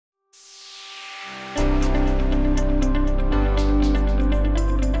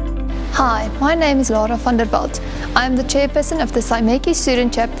Hi, my name is Lara van der Walt. I am the chairperson of the SAIMechE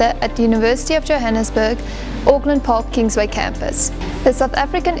student chapter at the University of Johannesburg, Auckland Park Kingsway campus. The South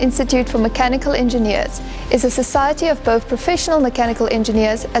African Institute for Mechanical Engineers is a society of both professional mechanical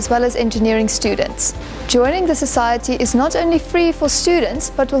engineers as well as engineering students. Joining the society is not only free for students,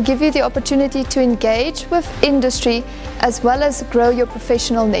 but will give you the opportunity to engage with industry as well as grow your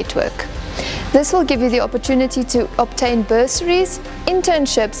professional network. This will give you the opportunity to obtain bursaries,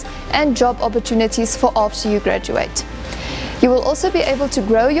 internships and job opportunities for after you graduate. You will also be able to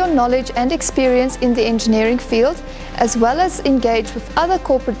grow your knowledge and experience in the engineering field, as well as engage with other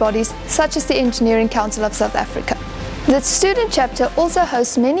corporate bodies such as the Engineering Council of South Africa. The student chapter also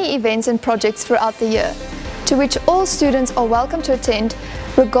hosts many events and projects throughout the year, to which all students are welcome to attend,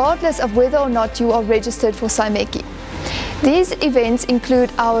 regardless of whether or not you are registered for SAIMechE. These events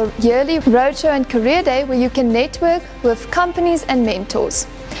include our yearly roadshow and career day, where you can network with companies and mentors.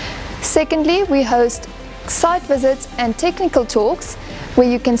 Secondly, we host site visits and technical talks, where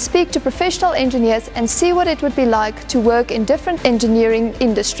you can speak to professional engineers and see what it would be like to work in different engineering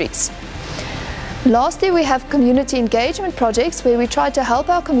industries. Lastly, we have community engagement projects where we try to help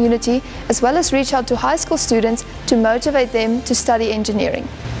our community as well as reach out to high school students to motivate them to study engineering.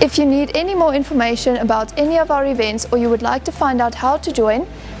 If you need any more information about any of our events, or you would like to find out how to join,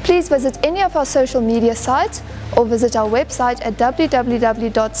 please visit any of our social media sites or visit our website at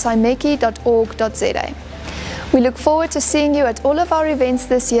www.saimeche.org.za. We look forward to seeing you at all of our events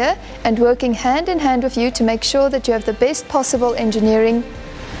this year and working hand in hand with you to make sure that you have the best possible engineering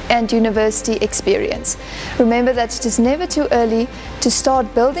and university experience. Remember that it is never too early to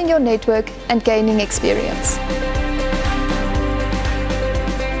start building your network and gaining experience.